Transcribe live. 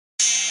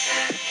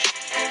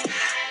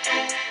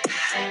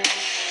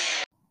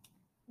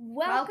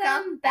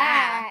Welcome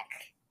back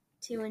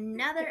to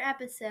another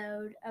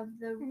episode of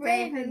the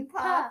Raven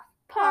Puff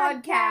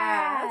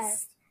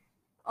Podcast.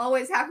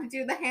 Always have to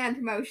do the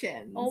hand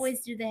motions.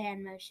 Always do the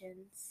hand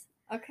motions.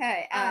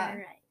 Okay. All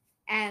right.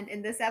 And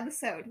in this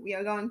episode, we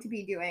are going to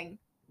be doing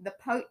the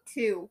part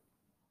 2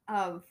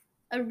 of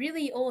a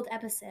really old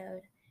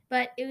episode,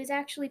 but it was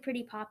actually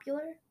pretty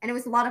popular. And it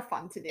was a lot of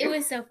fun to do. It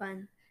was so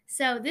fun.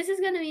 So this is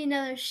going to be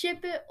another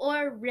Ship It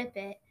or Rip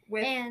It.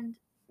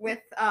 With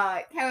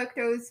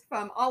characters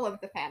from all of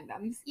the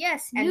fandoms.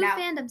 Yes, new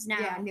fandoms now.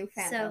 Yeah, new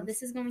fandoms. So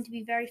this is going to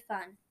be very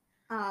fun.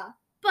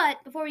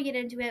 But before we get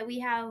into it, we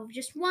have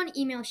just one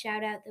email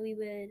shout out that we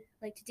would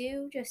like to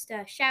do. Just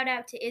a shout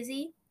out to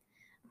Izzy.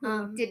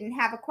 Who didn't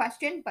have a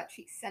question, but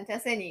she sent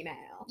us an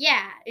email.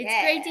 Yeah,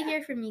 it's great to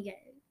hear from you guys.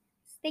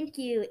 Thank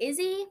you,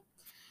 Izzy.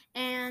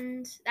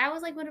 And that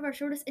was like one of our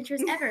shortest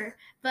intros ever.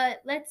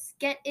 But let's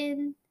get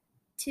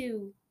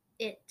into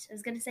it. I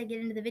was going to say get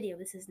into the video.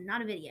 This is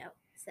not a video.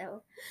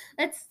 So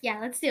let's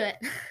do it.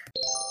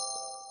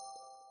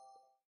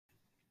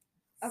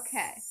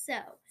 Okay.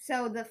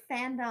 So the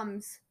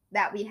fandoms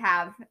that we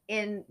have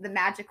in the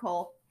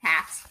magical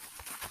hat.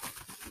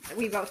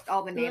 We wrote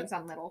all the names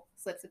on little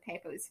slips of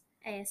papers.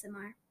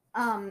 ASMR.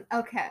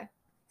 Okay.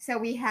 So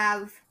we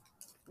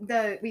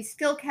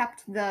still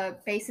kept the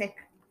basic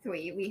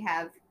 3. We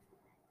have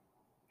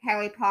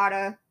Harry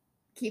Potter,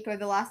 Keeper of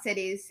the Lost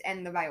Cities,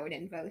 and the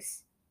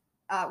Violet-Verse.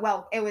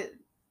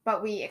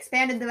 But we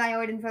expanded the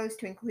Violet-Verse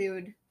to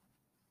include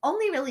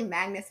only really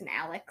Magnus and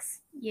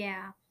Alex.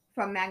 Yeah.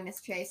 From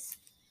Magnus Chase.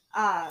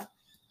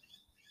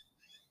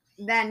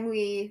 Then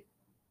we've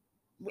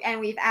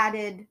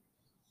added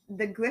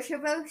the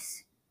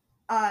Grishaverse.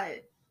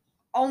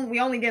 We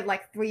only did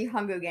like 3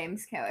 Hunger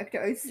Games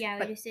characters. Yeah,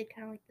 we just did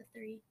kind of like the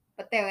 3.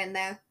 But they're in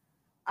there.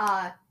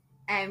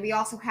 And we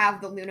also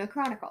have the Lunar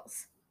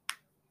Chronicles.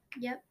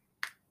 Yep.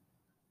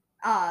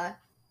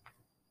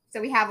 So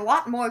we have a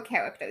lot more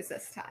characters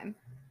this time.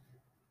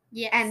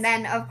 Yes. And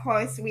then, of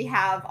course, we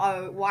have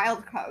our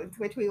wild cards,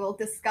 which we will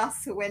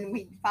discuss when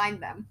we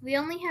find them. We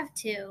only have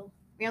 2.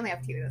 We only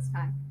have 2 this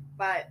time.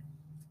 But,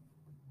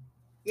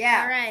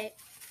 yeah. All right.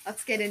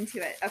 Let's get into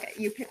it. Okay,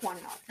 you pick one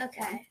and I'll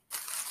pick one.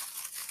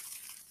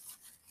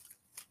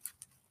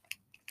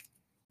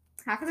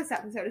 Half of this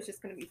episode is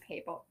just going to be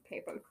paper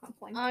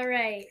crumpling. All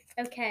right.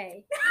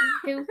 Okay.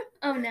 Who?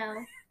 Oh, no.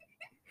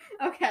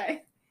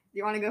 Okay. Do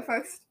you want to go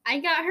first? I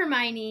got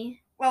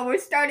Hermione. Well, we're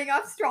starting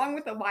off strong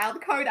with the wild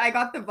card. I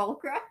got the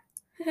Volcra.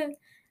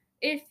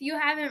 If you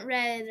haven't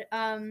read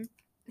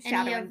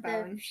Shadow and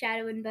Bone. The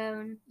Shadow and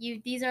Bone,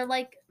 these are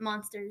like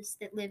monsters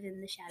that live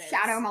in the shadows.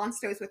 Shadow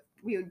monsters with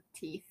weird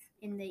teeth.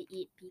 And they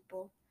eat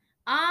people.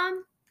 I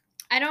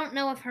don't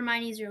know if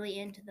Hermione's really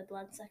into the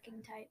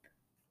blood-sucking type.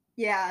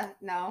 Yeah,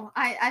 no.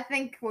 I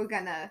think we're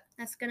gonna...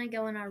 That's gonna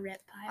go in our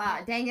rip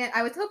pile. Dang it.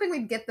 I was hoping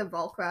we'd get the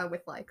Volcra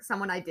with, like,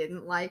 someone I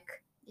didn't like.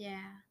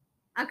 Yeah.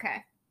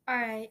 Okay.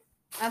 Alright.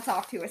 That's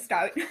off to a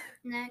start.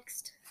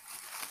 Next.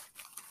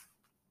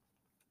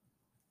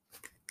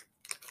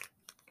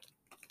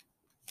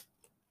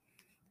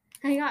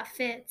 I got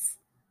Fitz.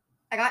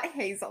 I got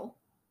Hazel.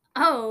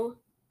 Oh.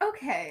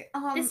 Okay.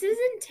 This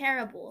isn't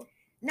terrible.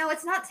 No,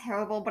 it's not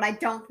terrible, but I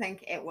don't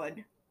think it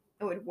would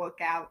work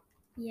out.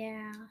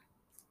 Yeah.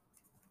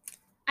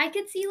 I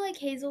could see, like,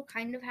 Hazel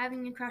kind of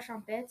having a crush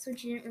on Fitz when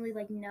she didn't really,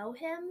 like, know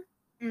him.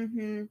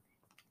 Mm-hmm.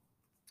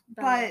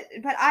 But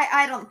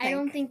I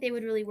don't think they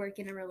would really work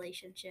in a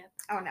relationship.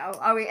 Oh no.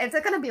 Is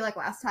it gonna be like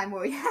last time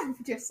where we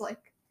have just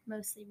like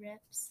mostly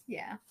rips?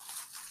 Yeah.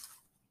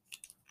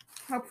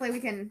 Hopefully we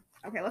can.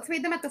 Okay, let's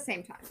read them at the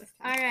same time this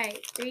time.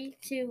 Alright, 3,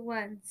 2,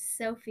 1.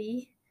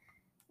 Sophie.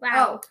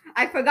 Wow. Oh,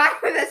 I forgot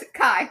who this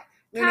Kai.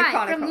 Lunar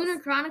Chronicles. From Lunar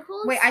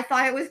Chronicles? Wait, I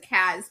thought it was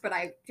Kaz, but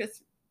I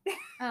just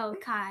Oh,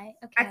 Kai.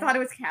 Okay. I thought it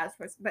was Kaz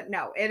first, but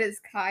no, it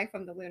is Kai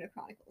from the Lunar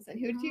Chronicles. And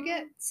who did you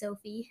get?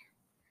 Sophie.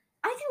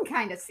 I can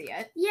kind of see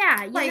it.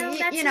 Yeah,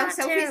 you know, Sophie's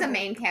terrible. a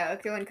main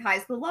character and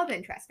Kai's the love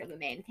interest of the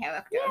main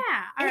character.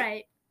 Yeah,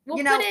 alright. We'll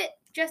put it,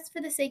 just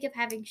for the sake of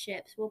having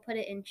ships, we'll put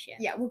it in ship.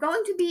 Yeah, we're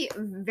going to be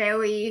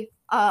very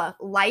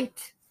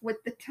light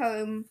with the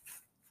term,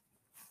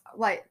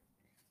 like,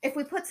 if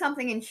we put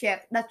something in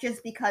ship, that's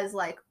just because,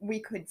 like, we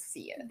could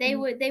see it.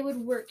 They would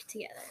work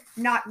together.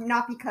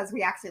 Not because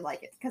we actually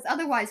like it, because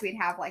otherwise we'd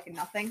have, like,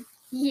 nothing.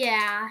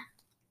 Yeah.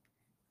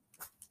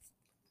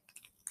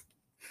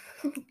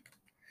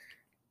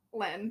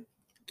 Lynn.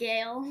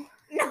 Gail.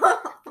 No.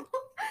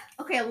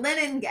 Okay, Lynn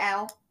and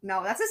Gail.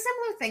 No, that's a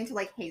similar thing to,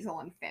 like, Hazel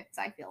and Fitz,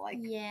 I feel like.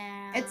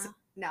 Yeah.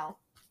 No.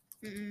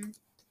 Mm-mm.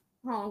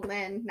 Oh,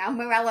 Lynn. Now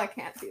Morella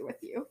can't be with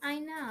you. I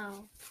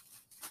know.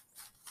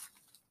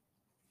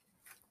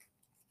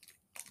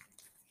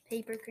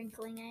 Paper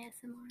crinkling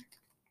ASMR.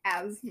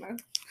 Asthma.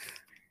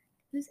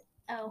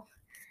 Oh.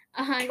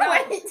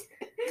 Wait.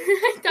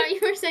 I thought you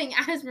were saying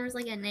Asthma was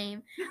like a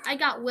name. I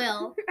got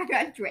Will. I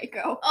got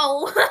Draco.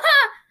 Oh.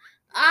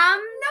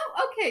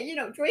 No, okay,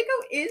 Draco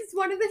is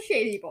one of the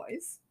shady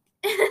boys.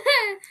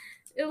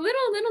 A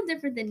little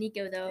different than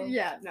Nico, though.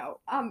 Yeah, no.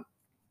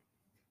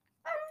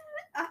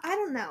 I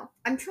don't know.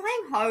 I'm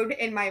trying hard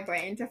in my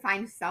brain to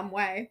find some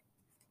way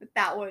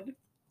that would.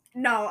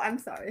 No, I'm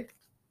sorry.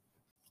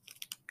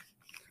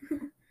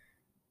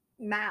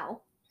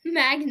 Mal.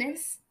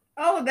 Magnus.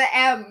 Oh, the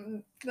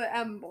M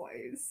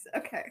boys.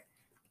 Okay.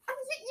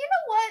 You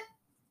know what?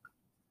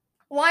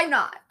 Why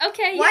not?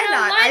 Okay, Why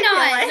not? Why I feel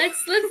not? like-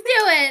 Let's do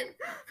it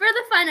for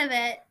the fun of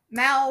it.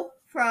 Mal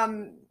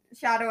from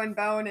Shadow and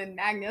Bone and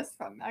Magnus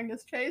from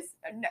Magnus Chase.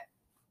 No.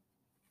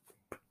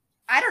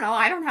 I don't know.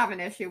 I don't have an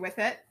issue with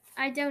it.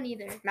 I don't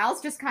either.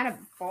 Mal's just kind of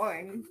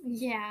boring.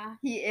 Yeah.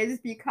 He is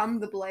become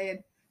the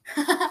blade.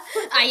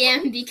 I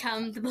am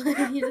become the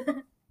blade.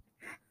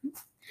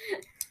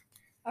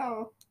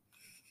 Oh,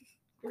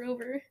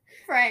 Grover.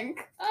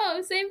 Frank.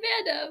 Oh, same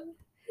fandom.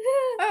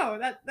 Oh,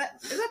 that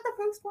is that the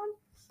first one?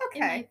 It Okay.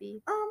 might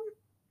be. They're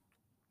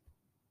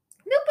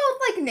both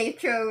like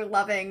nature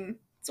loving.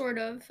 Sort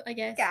of, I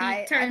guess.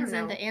 Guy, He turns I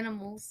don't know. into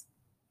animals.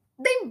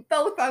 They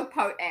both are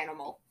part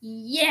animal.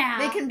 Yeah.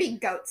 They can be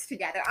goats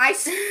together. I'll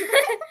ship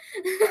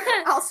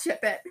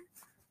it.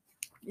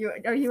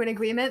 Are you in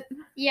agreement?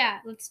 Yeah,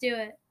 let's do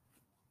it.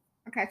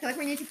 Okay, I feel like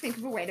we need to think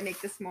of a way to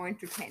make this more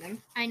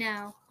entertaining I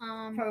know.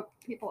 for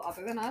people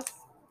other than us.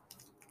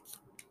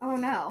 Oh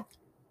no,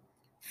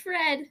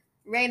 Fred.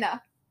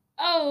 Raina.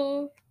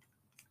 Oh,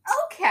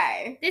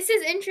 Okay. this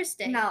is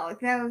interesting. No,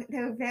 they're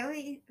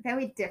very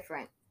very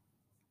different.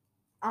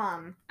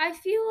 I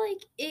feel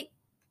like it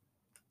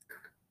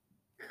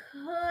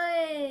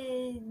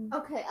could.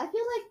 Okay, I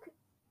feel like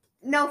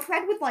no,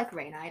 Fred would like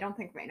Raina. I don't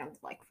think Raina would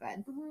like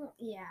Fred. Well,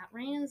 yeah,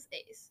 Raina's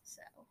ace,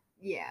 so.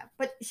 Yeah,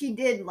 but she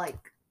did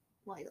like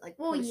Well,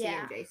 Percy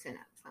yeah. and Jason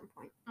at some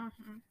point.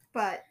 Mm-hmm.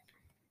 But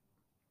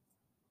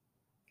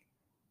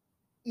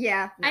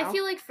yeah, no, I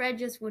feel like Fred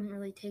just wouldn't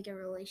really take a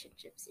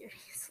relationship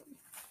seriously.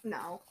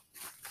 no.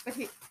 But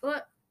he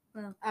What?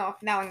 oh,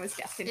 that one was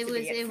destined It to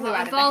was be. it flew out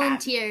was of the hat.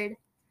 volunteered.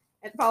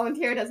 It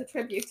volunteered as a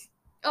tribute.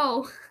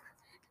 Oh.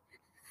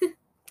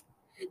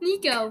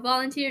 Nico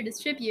volunteered as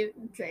tribute.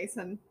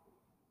 Jason.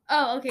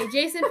 Oh, okay.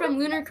 Jason from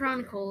Lunar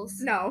Chronicles.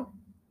 No,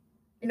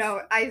 It's no,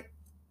 not how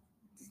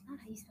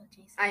you spell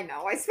Jason. I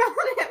know. I spelled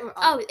it wrong.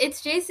 Oh,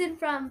 it's Jason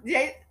from.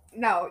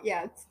 No,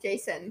 yeah, it's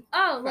Jason.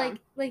 Oh, From like.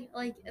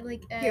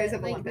 Heroes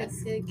of like,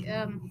 Olympus.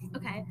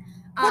 Okay.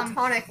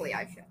 Platonically,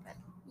 I ship it.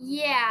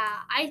 Yeah,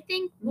 I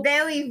think.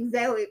 Very,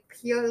 very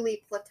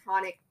purely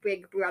platonic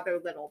big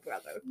brother, little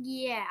brother.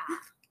 Yeah.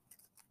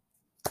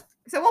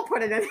 So we'll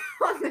put it in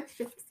on the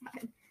ship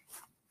side.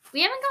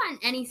 We haven't gotten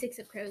any Six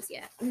of Crows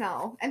yet.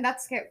 No, and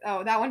that's scary.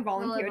 Oh, that one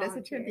volunteered as a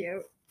volunteered.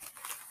 tribute.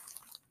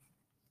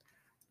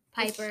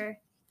 Piper.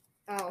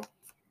 Oh,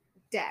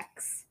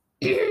 Dex.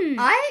 I.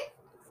 I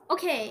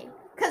Okay.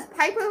 because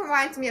Piper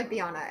reminds me of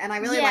Biana, and I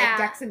really Yeah. like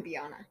Dex and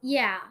Biana.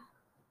 Yeah.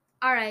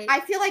 All right. I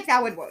feel like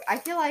that would work. I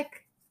feel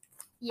like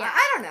Yeah.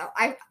 I don't know.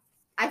 I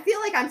feel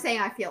like I'm saying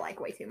I feel like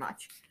way too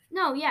much.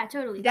 No, yeah,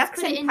 totally. Dex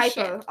Let's put it and in Piper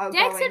ship. are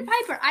Dex going. and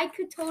Piper, I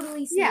could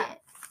totally see Yeah. it.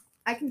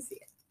 I can see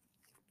it.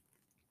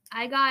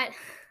 I got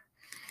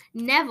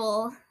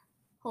Neville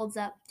holds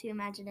up to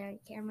imaginary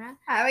camera.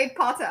 Harry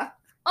Potter.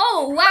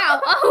 Oh wow!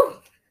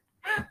 Oh.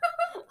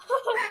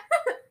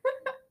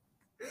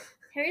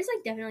 Harry's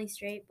like definitely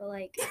straight, but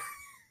like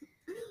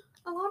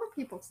A lot of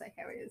people say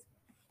Harry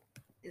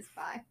is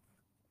bi.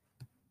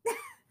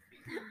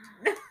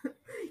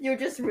 You're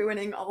just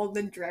ruining all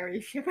the dreary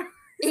shipper.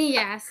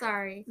 yeah.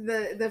 Sorry.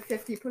 The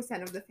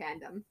 50% of the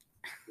fandom.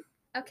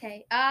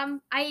 Okay. No,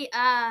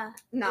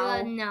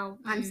 No.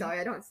 I'm sorry,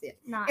 I don't see it.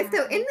 Not If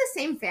they're in happening. the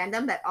same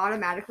fandom, that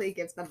automatically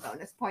gives them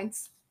bonus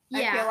points.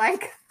 Yeah. I feel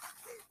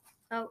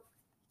like.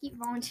 Keep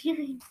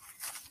volunteering.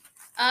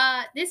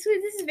 This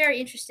is very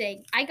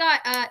interesting. I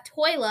got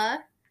Toila.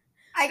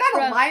 I got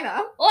From-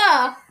 Alina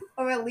Oh,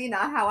 or Alina,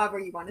 however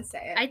you want to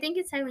say it. I think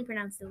it's technically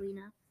pronounced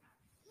Alina.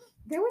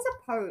 There was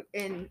a part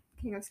in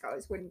King of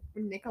Scars when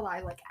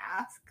Nikolai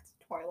asked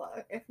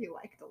Toila if he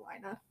liked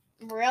Alina.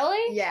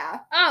 Really? Yeah.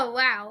 Oh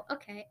wow.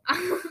 Okay.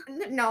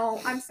 No,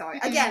 I'm sorry.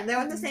 Again,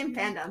 they're in the same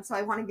fandom, so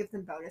I want to give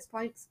them bonus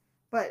points.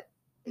 But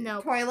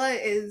No. Toila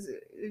is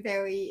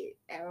very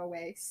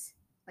Arrowways.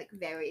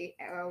 Very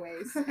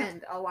Arrowways.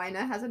 And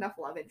Alina has enough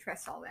love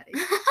interest already.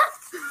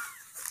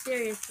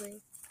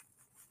 Seriously.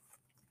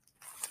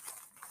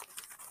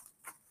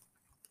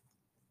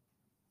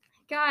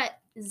 I got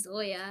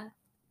Zoya.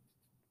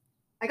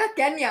 I got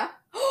Genya.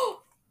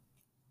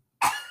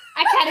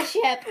 I got a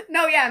ship.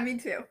 No, yeah, me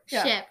too.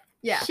 Yeah. Ship.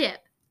 Yeah. Ship.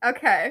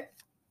 Okay.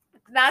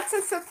 That's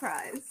a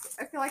surprise.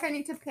 I feel like I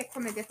need to pick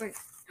from a different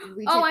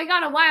region. Oh, I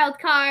got a wild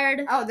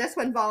card. Oh, this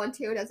one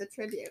volunteered as a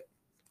tribute.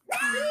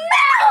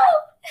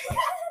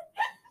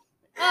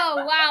 Oh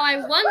wow, I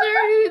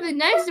wonder who the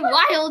next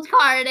wild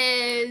card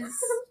is.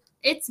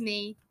 It's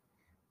me.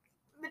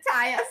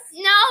 Matthias.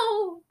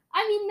 No!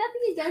 I mean,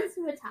 nothing against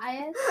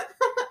Matthias,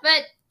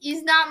 but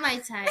he's not my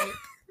type.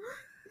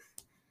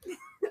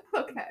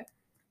 Okay.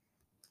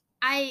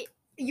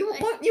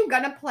 You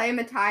gonna play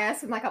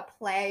Matthias in a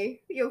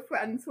play your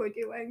friends were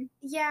doing?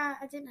 Yeah,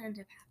 it didn't end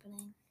up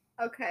happening.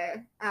 Okay.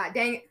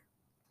 Dang it.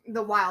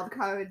 The wild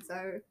cards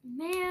are.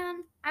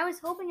 Man, I was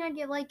hoping I'd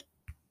get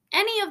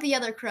Any of the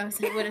other crows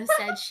I would have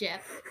said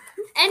ship.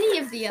 Any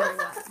of the other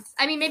ones.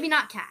 I mean, maybe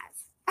not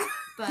Kaz,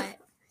 but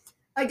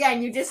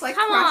Again, you just like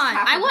come crushed on.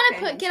 half I of want the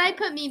to put. fandoms Can I here.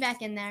 put me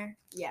back in there?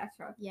 Yeah,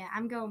 sure. Yeah,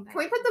 I'm going back. Can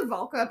we put the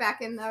Volca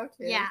back in though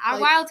too? Yeah, our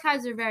Like, wild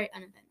cards are very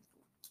uneventful.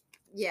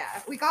 Yeah,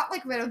 we got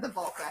like rid of the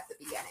Volca at the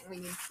beginning. We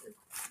need to,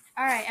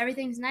 All right,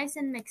 everything's nice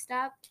and mixed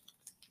up.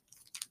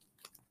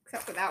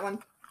 except for that one.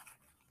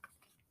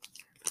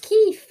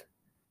 Keith.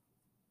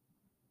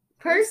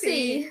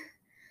 Percy. Percy.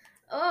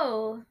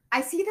 Oh.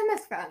 I see them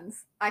as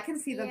friends. I can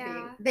see them being.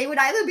 Yeah. They would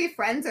either be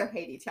friends or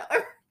hate each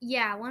other.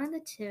 Yeah, one of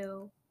the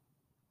two.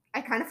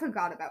 I kind of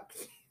forgot about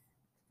Keith.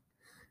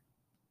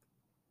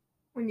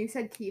 When you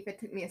said Keith, it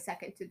took me a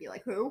second to be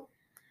like, who?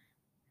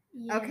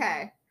 Yeah.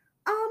 Okay.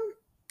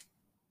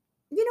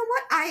 You know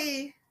what?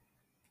 I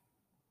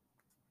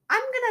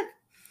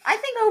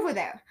think over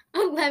there.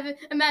 11.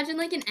 Imagine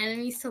like an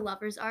enemies to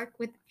lovers arc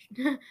with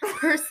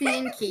Percy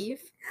and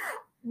Keith.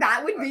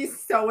 That would be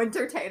so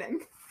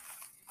entertaining.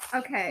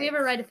 Okay. If we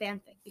ever write a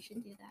fanfic, we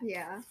should do that.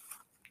 Yeah.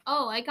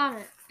 Oh, I got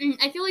it.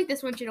 I feel like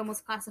this one should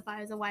almost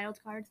classify as a wild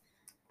card.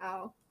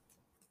 Oh.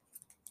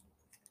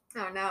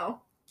 Oh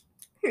no.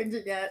 Who'd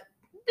you get?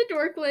 The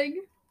Dorkling.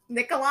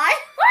 Nikolai?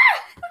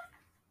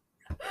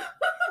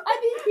 I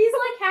mean, he's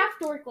like half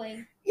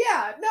Dorkling.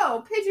 Yeah,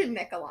 no, Pigeon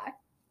Nikolai.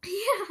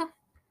 Yeah.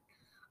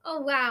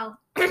 Oh, wow.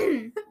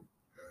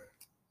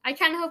 I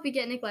kind of hope we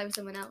get Nikolai with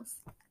someone else.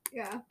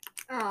 Yeah.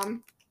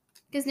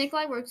 Because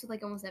Nikolai works with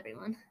like almost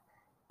everyone.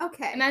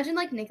 Okay. Imagine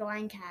like Nikolai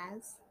and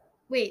Kaz.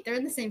 Wait, they're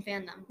in the same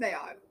fandom. They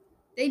are.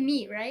 They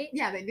meet, right?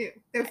 Yeah, they do.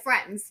 They're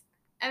friends.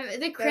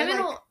 The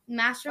criminal Or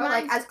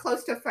mastermind. like as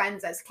close to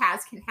friends as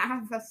Kaz can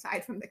have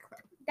aside from the crow.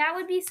 That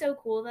would be so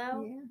cool,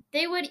 though. Yeah.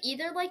 They would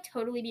either like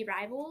totally be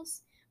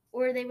rivals,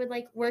 or they would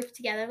like work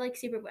together like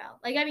super well.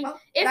 Like I mean,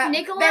 if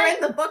Nikolai, they're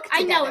in the book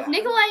together. I know if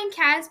Nikolai and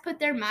Kaz put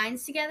their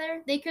minds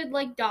together, they could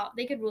like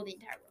they could rule the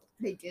entire world.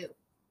 They do.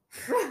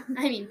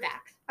 I mean,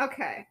 facts.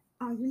 Okay.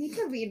 Oh, you need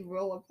to read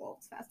Rule of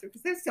Wolves faster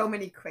because there's so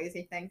many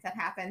crazy things that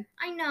happen.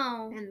 I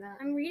know. And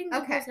I'm reading the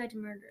Okay. Girl's Guide to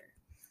Murder.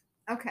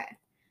 Okay.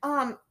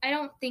 I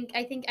don't think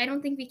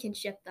we can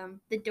ship them.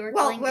 The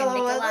Dorkling and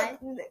Nikolai.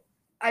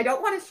 I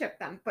don't want to ship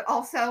them, but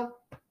also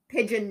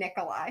Pigeon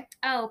Nikolai.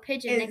 Oh,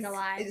 Pigeon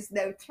Nikolai. Is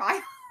no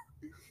child.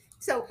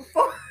 So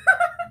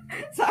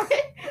sorry,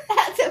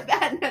 that's a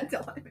bad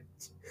mental image.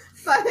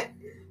 But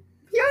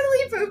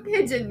purely for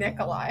Pigeon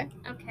Nikolai.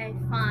 Okay,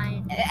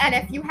 fine. And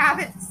if you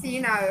haven't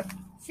seen our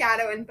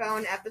Shadow and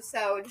Bone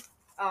episode,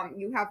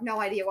 you have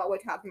no idea what we're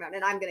talking about,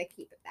 and I'm gonna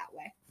keep it that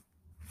way.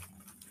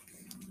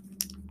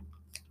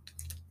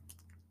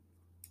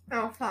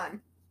 Oh,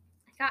 fun.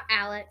 I got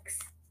Alex.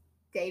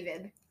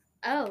 David.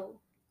 Oh.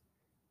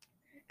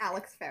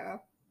 Alex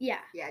Farrow. Yeah.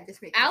 Yeah,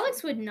 just make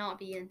Alex would not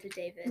be into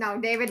David.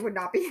 No, David would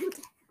not be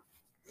into.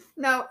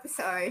 No,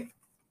 sorry.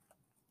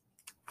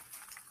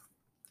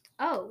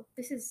 Oh,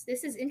 this is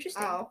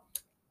interesting. Oh.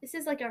 This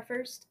is like our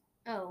first.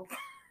 Oh.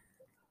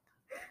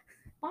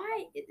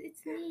 Why?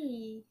 It's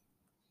me.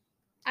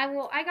 I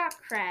got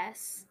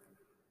Cress.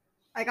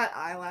 I got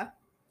Isla.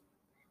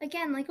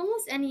 Again, like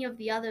almost any of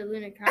the other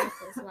Lunar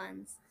Chronicles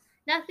ones.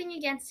 Nothing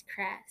against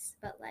Cress,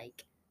 but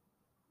like.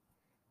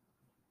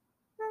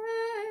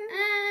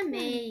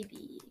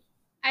 Maybe.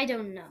 I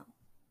don't know.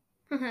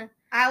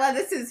 Isla,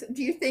 this is.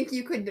 Do you think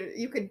you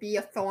could be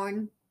a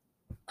thorn?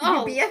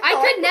 Oh,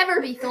 I could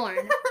never be Thorn.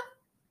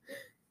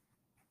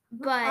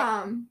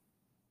 But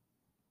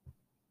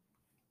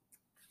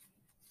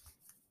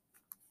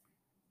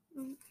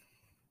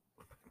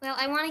well,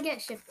 I want to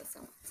get shipped with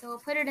someone, so we'll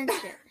put it in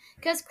ship.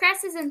 Because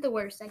Cress isn't the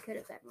worst I could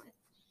have been with.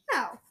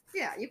 No,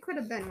 yeah, you could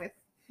have been with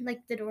like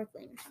the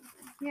Dorkling or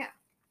something. Yeah.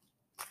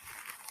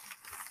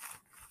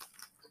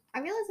 I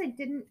realized I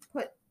didn't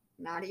put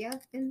Nadia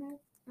in there.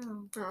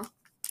 Oh.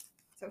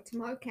 So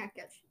tomorrow can't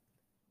get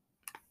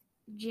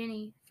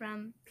Ginny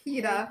from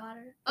Peeta Harry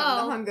Potter. from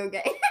the Hunger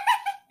Games.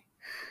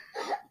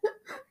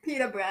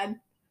 Pita bread.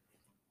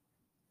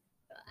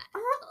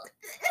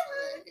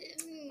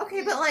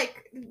 Okay, but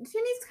like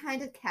Ginny's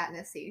kind of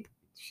Katnissy.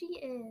 She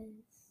is.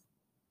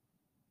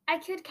 I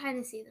could kind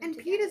of see them. And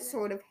together. Peeta's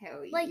sort of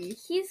hairy. Like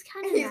he's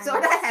kind of. He's nice.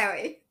 sort of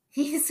hairy.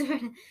 He's sort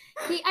of.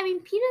 I mean,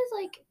 Peeta's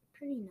like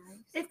pretty nice.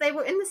 If they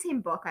were in the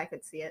same book, I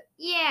could see it.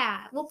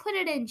 Yeah, we'll put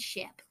it in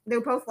ship.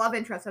 They're both love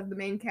interests of the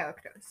main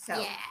characters. So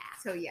yeah.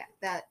 So yeah,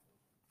 that.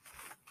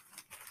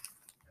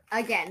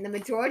 Again, the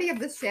majority of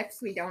the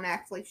ships we don't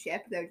actually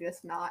ship. They're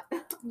just not.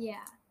 Yeah.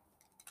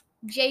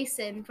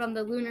 Jason from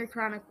the Lunar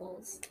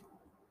Chronicles.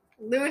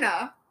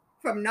 Luna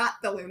from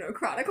not the Lunar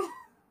Chronicle.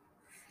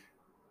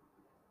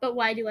 But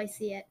why do I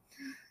see it?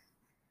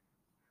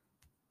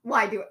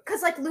 Why do it?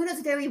 Because like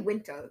Luna's very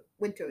wintry.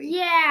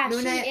 Yeah,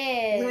 Luna, she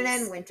is. Luna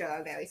and Winter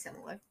are very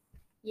similar.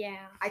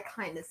 Yeah. I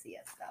kind of see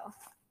it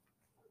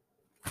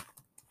though.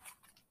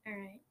 All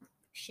right.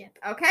 Ship.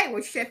 Okay,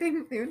 we're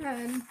shipping Luna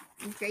and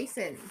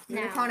Jason.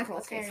 Lunar Now,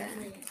 Chronicles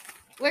apparently. Jason.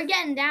 We're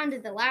getting down to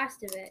the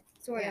last of it,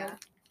 sort Yeah.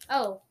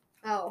 of.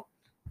 Oh.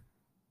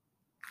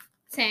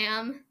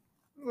 Sam.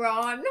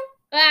 Ron.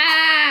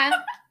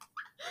 Ah!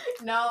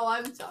 No,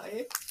 I'm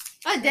sorry.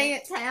 Oh, dang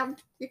it, Tam.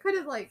 You could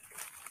have, I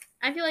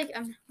feel like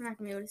I'm not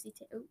gonna be able to see.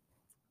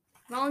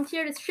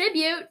 Volunteer to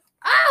tribute.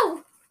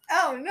 Oh!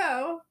 Oh,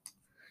 no.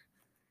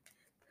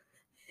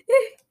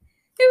 It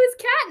was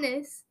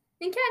Katniss.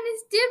 And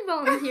Katniss did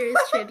volunteer as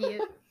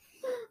tribute.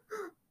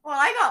 Well,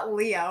 I got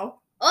Leo.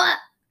 Ugh.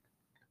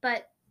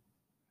 But,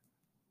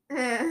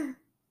 Eh.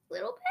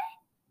 little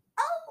bit?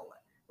 Oh!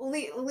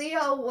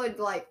 Leo would,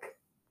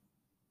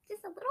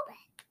 Just a little bit.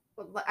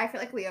 I feel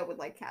like Leo would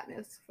like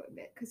Katniss for a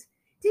bit, because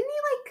he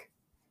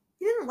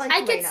didn't like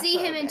I could Raina see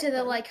for a him into bit,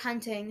 the, but-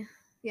 hunting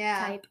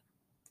Yeah. type.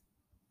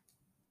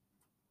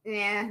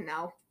 Yeah,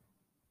 no.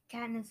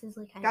 Katniss is,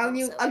 kind Don't of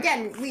you, also very-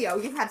 again, Leo,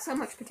 you had so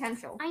much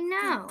potential. I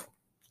know.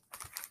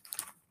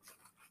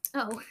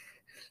 Oh,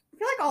 I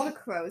feel like all the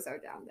crows are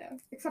down there,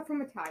 except for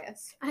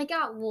Matthias. I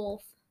got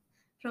Wolf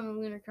from the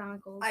Lunar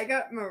Chronicles. I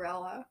got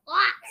Morella.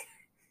 What?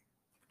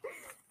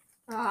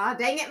 Aw,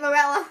 dang it,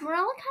 Morella.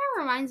 Morella kind of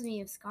reminds me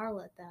of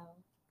Scarlet, though.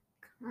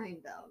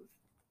 Kind of.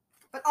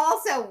 But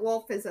also,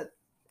 Wolf is a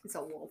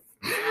wolf.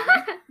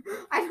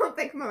 I don't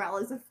think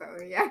Morella's a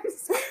furry. I'm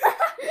sorry.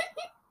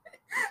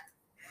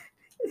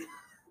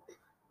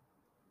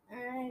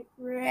 Alright,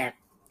 rip.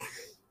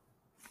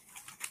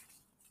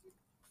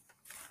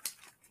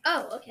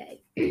 Oh,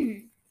 okay.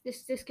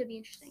 This could be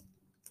interesting.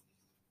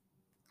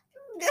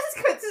 This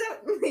could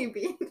certainly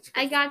be interesting.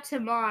 I got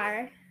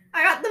Tamar.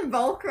 I got the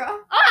Volcra.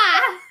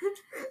 Ah!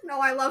 No,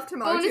 I love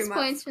Tamar Bonus too much.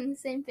 points from the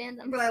same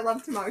fandom. But I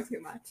love Tamar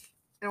too much.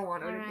 I don't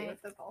want her to be Alright.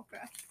 with the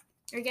Volcra.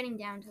 We're getting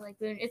down to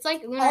Lunar. It's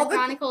like Lunar All the-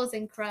 Chronicles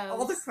and Crows.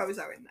 All the crows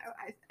are in there,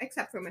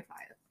 except for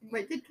Matthias.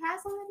 Wait, did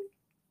Kaz already?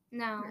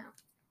 No. No.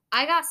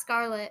 I got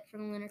Scarlet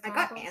from Lunar I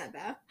Chronicles. got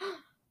Annabelle.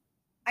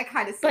 I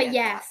kind of see But it.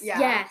 yes, Yeah,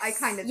 yes, I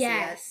kind of see it.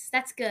 yes,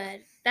 that's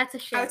good. That's a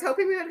shit. I was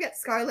hoping we would get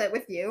Scarlet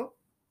with you.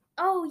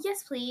 Oh,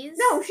 yes, please.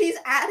 No, she's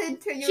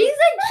added to you. She's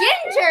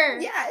a ginger!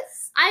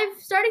 Yes. I'm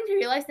starting to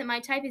realize that my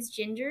type is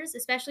gingers,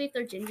 especially if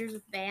they're gingers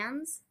with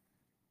bands.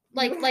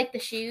 Like the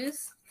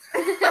shoes.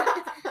 And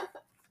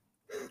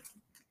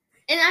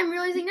I'm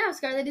realizing now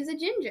Scarlet is a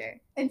ginger.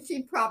 And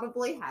she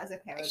probably has a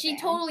pair of She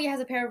Vans. totally has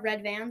a pair of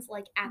red Vans,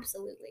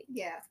 absolutely.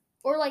 Yeah.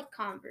 Or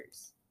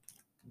Converse.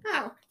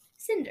 Oh,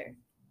 Cinder.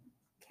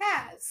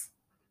 Kaz.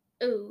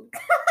 Ooh.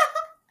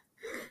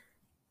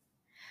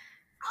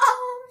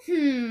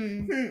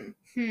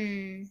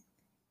 Hmm.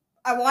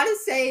 I want to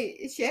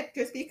say ship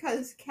just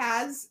because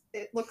Kaz,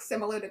 it looks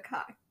similar to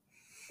Kai.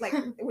 Like,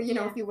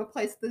 Yeah. if you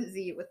replace the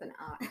Z with an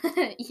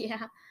I.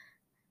 Yeah.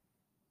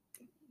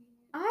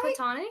 I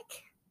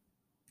Platonic?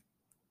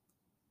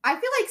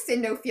 feel like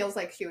Cindo feels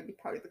like she would be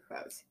part of the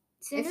crows.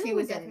 Cinder she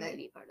would was in definitely the-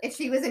 be part of If it.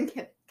 she was in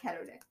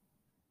Ketterding.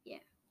 Yeah.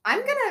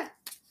 I'm gonna,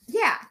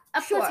 yeah.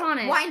 A sure.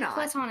 platonic. Why not?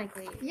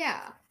 Platonically.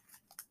 Yeah.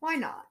 Why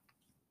not?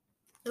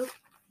 Oop.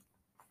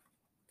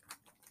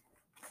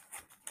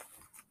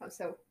 Oh,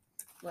 so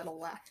little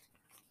left.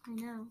 I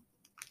know.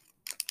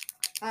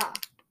 Ah,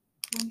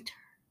 Winter.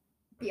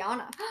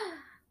 Biana.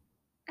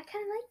 I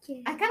kind of like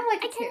it. I kind of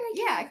like it kinda too. like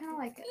Yeah, it. I kind of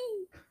like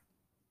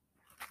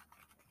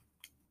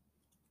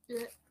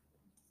it.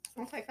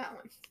 I'll take that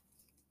one.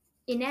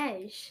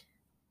 Inej.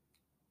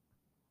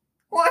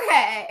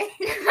 Jorge.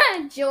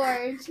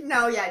 George.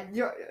 No, yeah,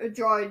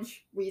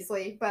 George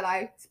Weasley, but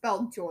I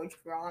spelled George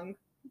wrong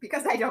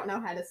because I don't know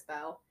how to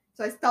spell.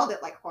 So I spelled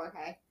it like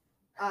Jorge.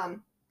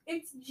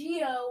 It's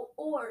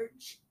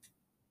Geo-Orge.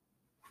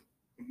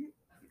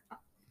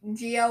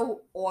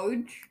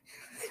 Geo-Orge.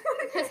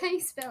 That's how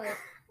you spell it.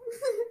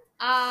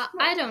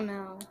 I don't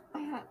know.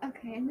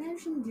 Okay,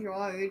 imagine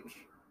George.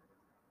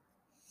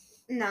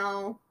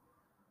 No.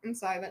 I'm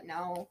sorry, but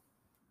no.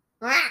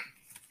 Ah!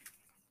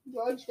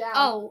 George down.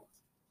 Oh.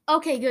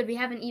 Okay, good. We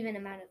have an even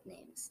amount of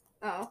names.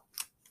 Oh.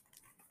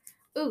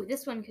 Ooh,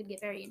 this one could get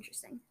very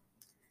interesting.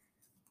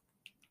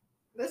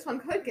 This one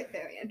could get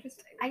very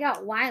interesting. I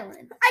got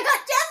Wylan. I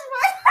got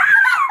Jasmine!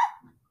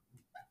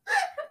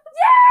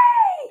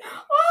 Yay!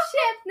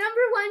 Ship!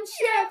 Number one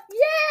ship!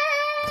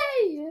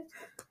 Yay!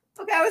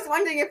 Okay, I was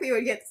wondering if we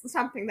would get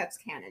something that's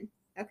canon.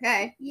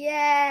 Okay.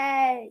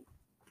 Yay!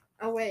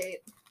 Oh, wait.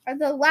 Or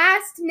the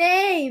last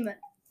name.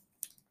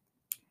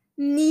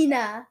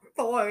 Nina.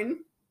 Thorn.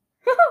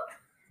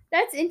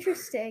 That's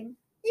interesting.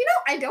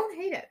 I don't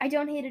hate it. I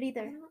don't hate it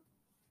either.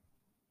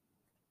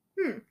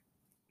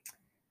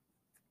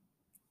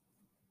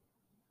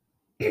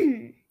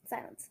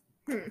 Silence.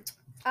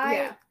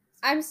 Yeah.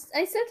 I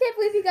still can't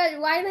believe you got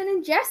Wylan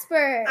and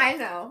Jesper. I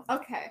know.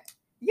 Okay.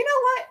 You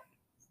know what?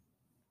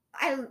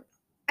 I feel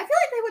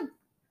like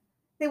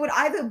they would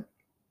either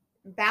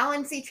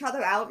balance each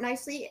other out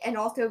nicely and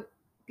also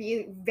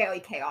be very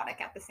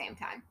chaotic at the same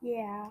time.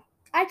 Yeah.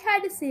 I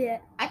kind of see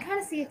it. I kind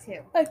of see it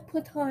too. Like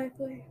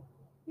platonically.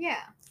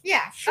 Yeah.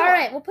 Yeah, sure. All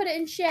right, we'll put it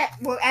in ship.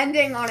 We're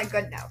ending on a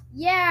good note.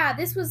 Yeah,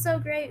 this was so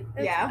great.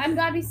 Yeah. I'm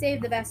glad we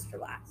saved the best for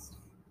last.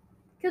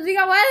 Because we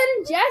got Wylan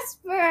and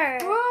Jesper.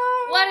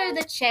 What are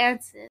the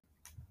chances?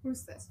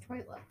 Who's this?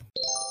 Twyla.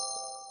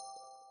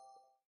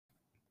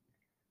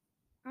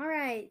 All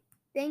right.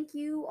 Thank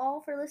you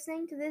all for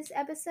listening to this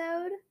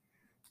episode.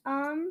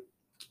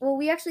 well,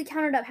 we actually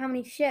counted up how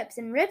many ships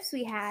and rips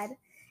we had,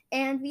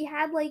 and we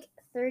had like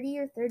 30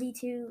 or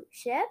 32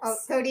 ships. Oh,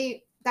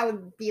 30, that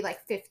would be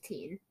like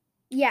 15.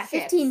 Yeah,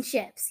 ships. 15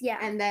 ships, yeah.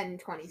 And then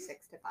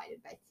 26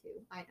 divided by 2.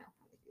 I know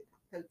how to do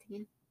that.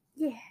 13?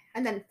 Yeah.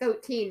 And then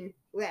 13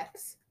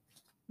 rips.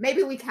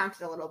 Maybe we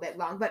counted a little bit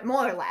wrong, but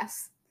more or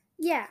less.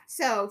 Yeah.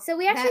 So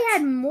we actually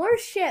had more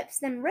ships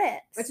than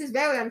rips. Which is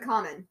very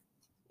uncommon.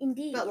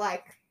 Indeed. But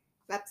like,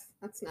 that's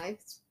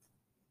nice.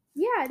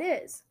 Yeah, it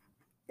is.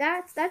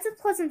 That's a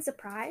pleasant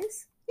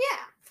surprise.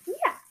 Yeah.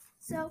 Yeah.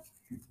 So,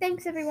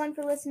 thanks everyone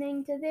for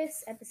listening to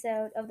this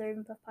episode of the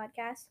Raven Puff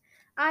Podcast.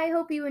 I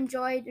hope you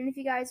enjoyed, and if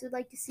you guys would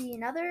like to see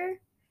another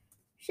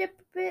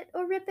ship it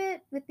or rip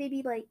it with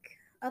maybe like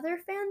other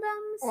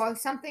fandoms or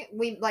something,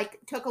 we like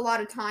took a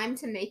lot of time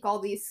to make all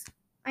these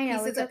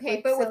pieces of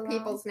paper with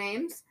people's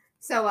names.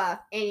 So,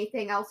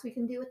 anything else we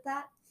can do with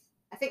that?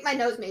 I think my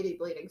nose may be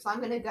bleeding, so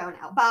I'm gonna go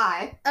now.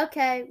 Bye.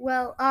 Okay,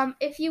 well,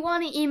 if you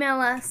want to email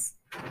us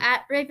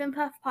at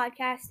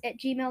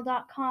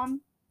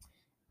ravenpuffpodcast@gmail.com,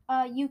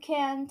 you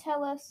can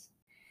tell us,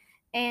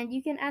 and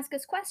you can ask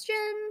us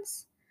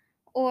questions,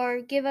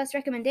 or give us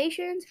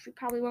recommendations, which we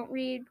probably won't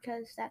read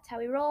because that's how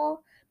we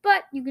roll,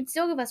 but you can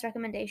still give us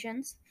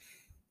recommendations.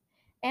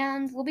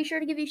 And we'll be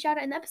sure to give you a shout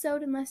out in the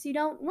episode unless you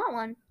don't want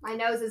one. My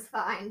nose is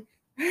fine.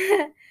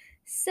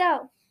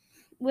 So,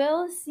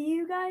 we'll see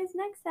you guys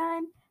next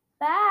time.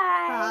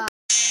 Bye.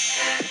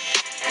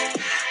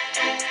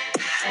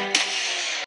 Bye.